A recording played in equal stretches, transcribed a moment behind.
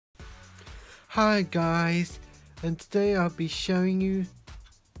Hi guys, and today I'll be showing you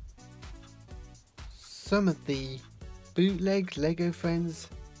some of the bootleg Lego Friends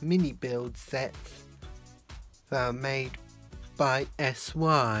mini build sets that are made by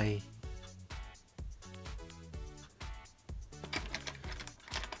SY.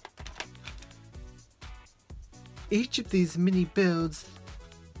 Each of these mini builds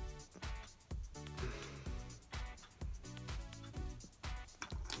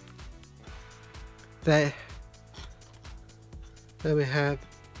there we have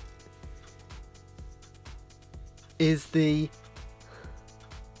is the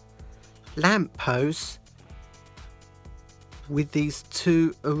Lampost with these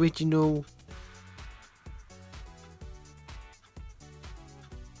two original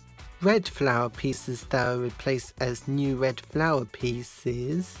red flower pieces that are replaced as new red flower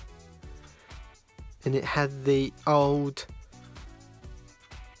pieces, and it had the old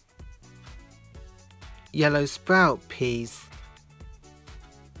yellow sprout piece.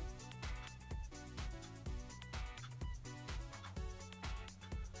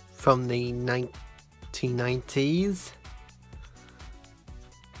 From the 1990s,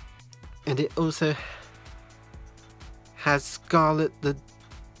 and it also has Scarlet the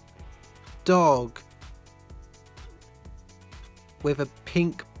dog with a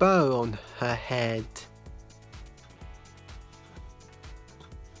pink bow on her head.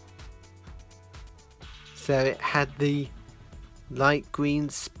 So it had the light green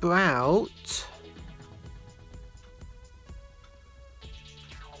sprout,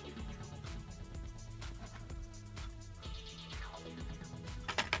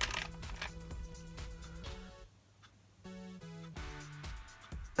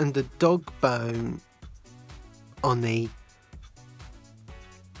 and the dog bone on the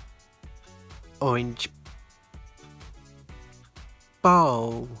orange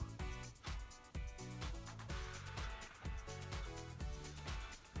bowl.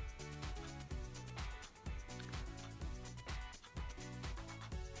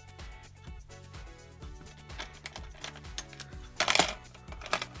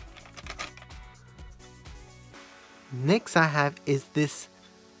 Next I have is this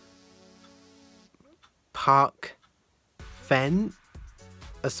park fence,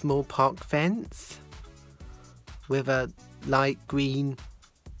 a small park fence with a light green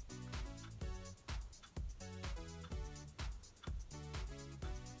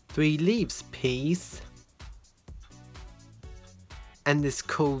three leaves piece, and this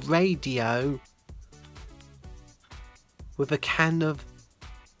cool radio with a can of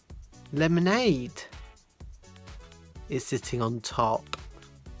lemonade is sitting on top.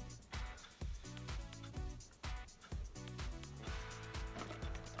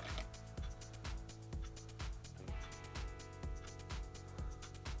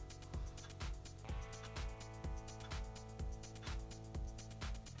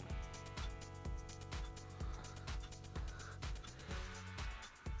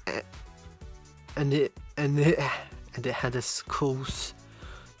 And it had a cool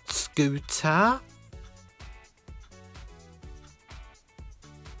scooter.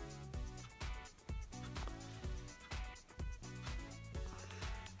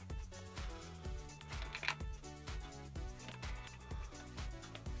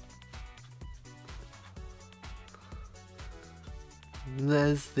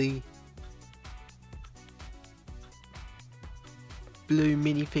 There's the blue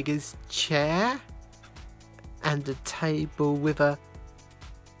minifigures chair and a table with a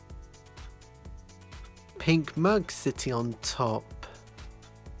pink mug sitting on top.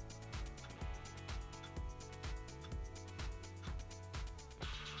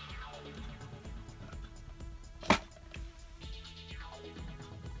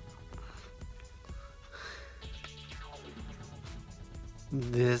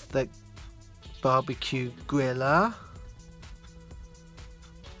 There's the BBQ Griler.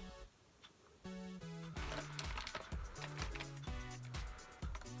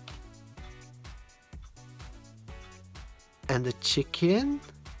 And the chicken.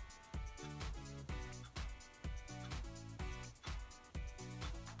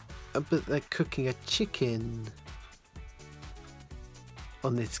 But they're cooking a chicken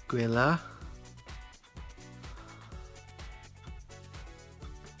on this griller.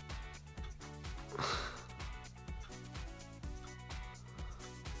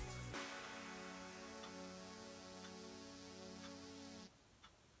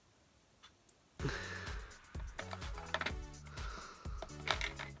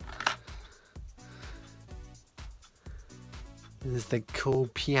 There's the cool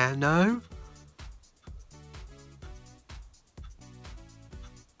piano.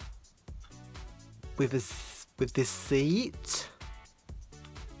 with this seat.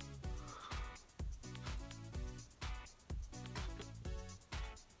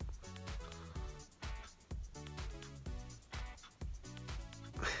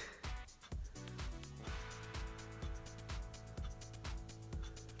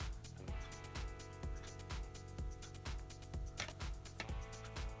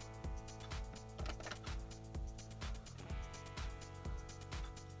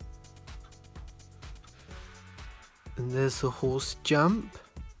 And there's a horse jump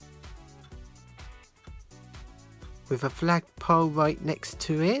with a flagpole right next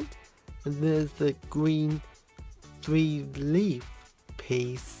to it, and there's the green 3-leaf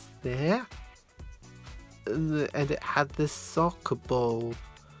piece there, and it had the soccer ball.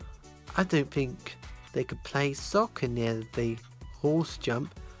 I don't think they could play soccer near the horse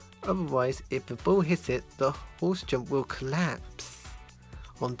jump, otherwise if the ball hits it, the horse jump will collapse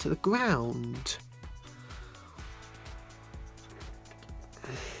onto the ground.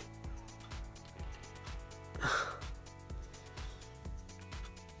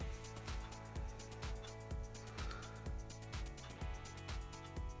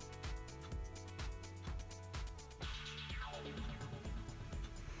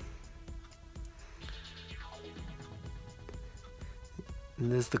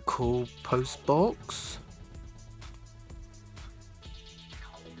 And there's the cool Postbox.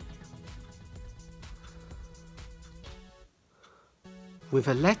 With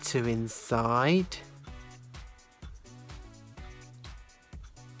a letter inside.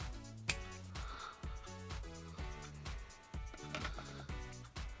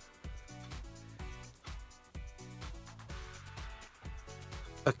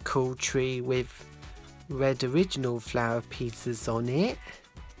 A cool tree with red original flower pieces on it,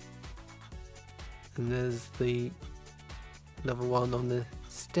 and there's another one on the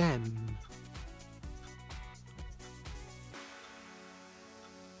stem.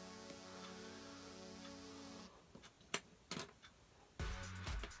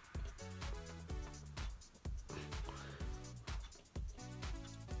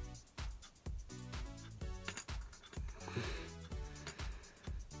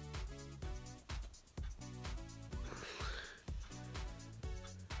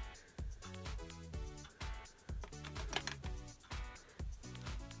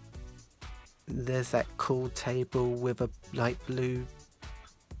 There's that cool table with a light blue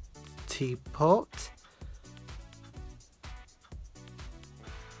teapot,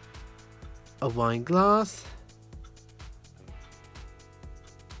 a wine glass,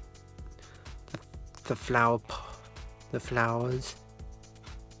 the flowers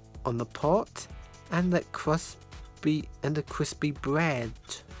on the pot, and that crispy bread.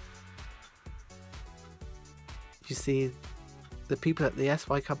 You see, the people at the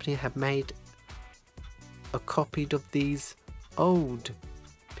SY company have made a copy of these old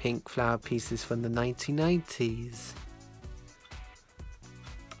pink flower pieces from the 1990s.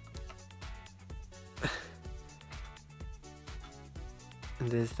 And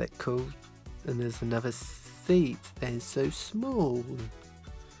there's that cool, and there's another seat that is so small.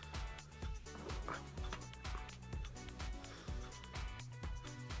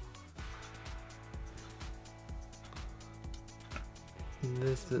 And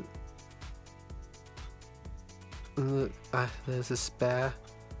there's a spare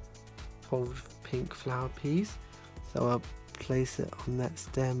old pink flower piece, so I'll place it on that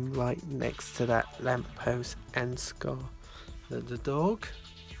stem right next to that lamppost and Scar the dog.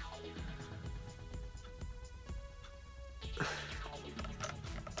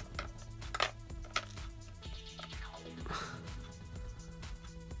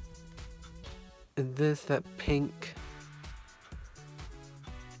 And there's that pink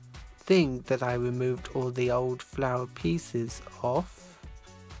thing that I removed all the old flower pieces off.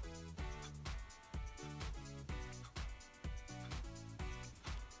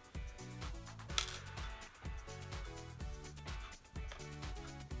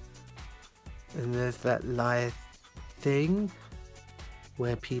 And there's that live thing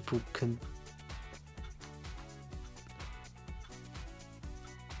where people can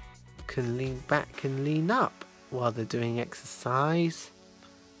lean back and lean up while they're doing exercise.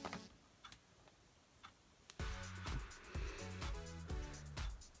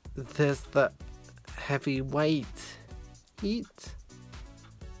 There's the heavy weight eat.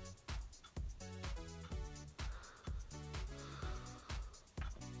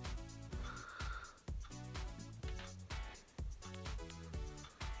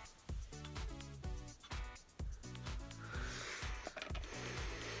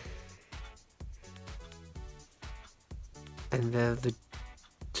 And there are the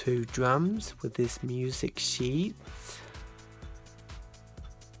 2 drums with this music sheet.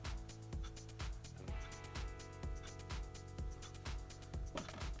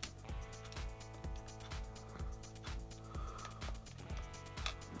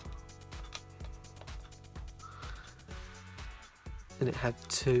 And it had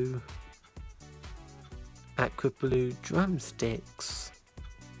 2 aqua blue drumsticks.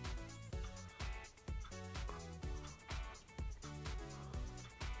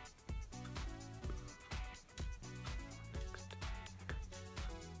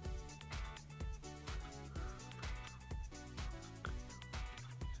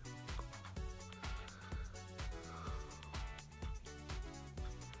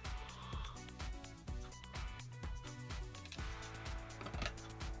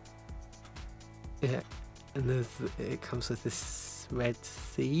 Yeah, and it comes with this red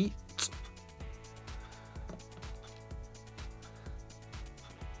seat.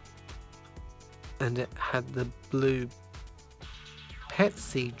 And it had the blue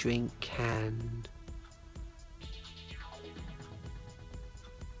Pepsi drink can.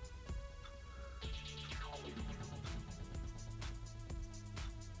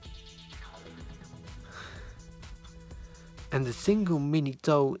 And the single mini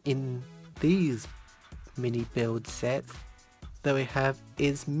doll in these mini build sets that we have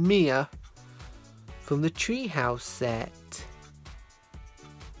is Mia from the Treehouse set.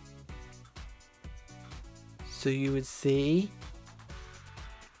 So you would see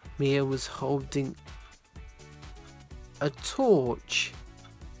Mia was holding a torch.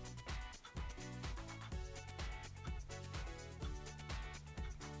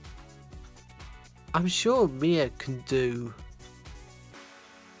 I'm sure Mia can do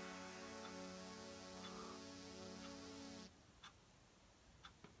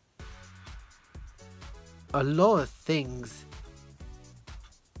a lot of things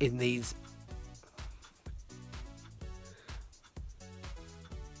in these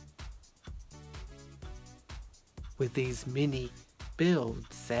with these mini build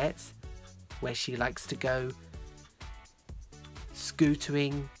sets, where she likes to go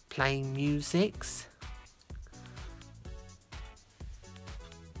scootering, playing musics.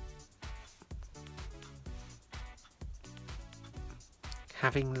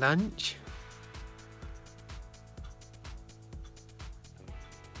 Having lunch.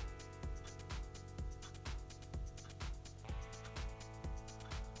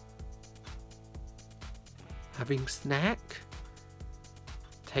 Having snack,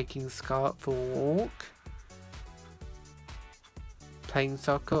 taking Scarlett for a walk, playing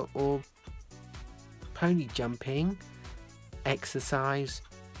soccer or pony jumping, exercise,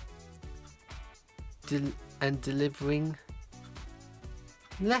 and delivering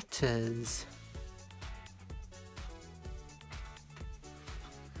letters.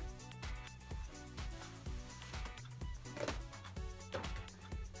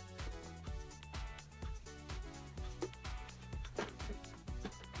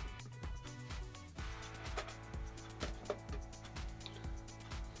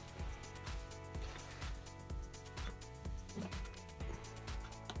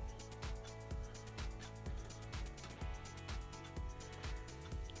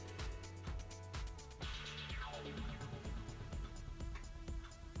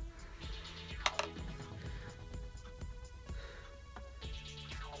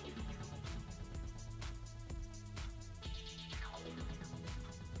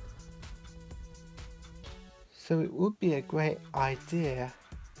 So it would be a great idea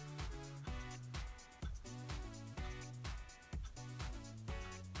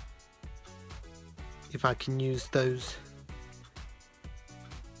if I can use those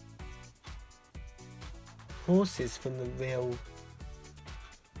horses from the real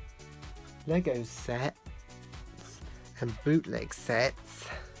Lego sets and bootleg sets.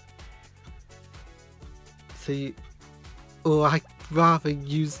 So or I'd rather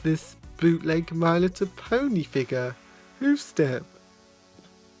use this bootleg My Little Pony figure, Hoofstep.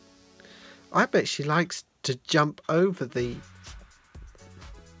 I bet she likes to jump over the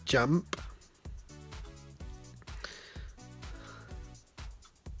jump.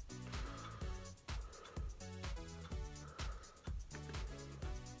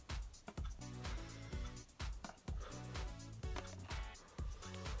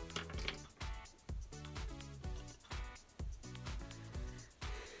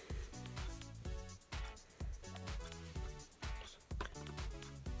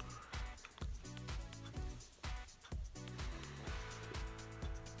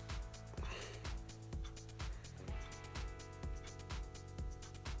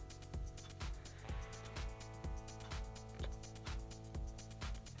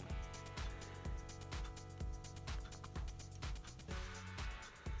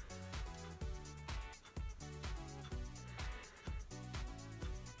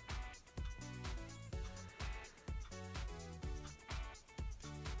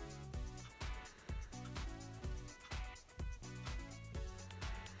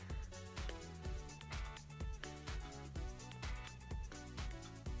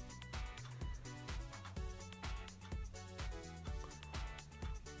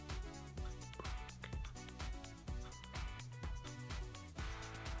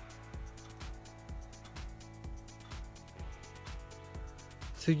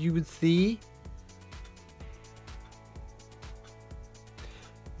 So you would see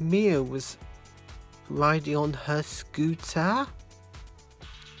Mia was riding on her scooter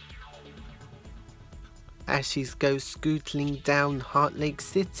as she goes scootering down Heart Lake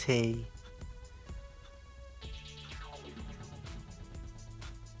City.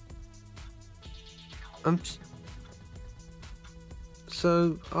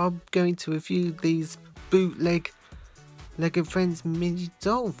 So I'm going to review these bootleg Lego Friends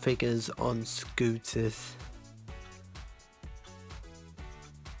Minidoll figures on scooters.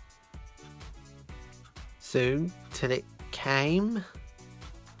 So till it came.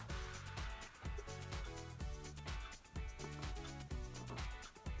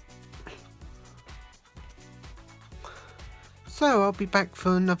 So I'll be back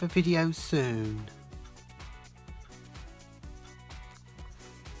for another video soon.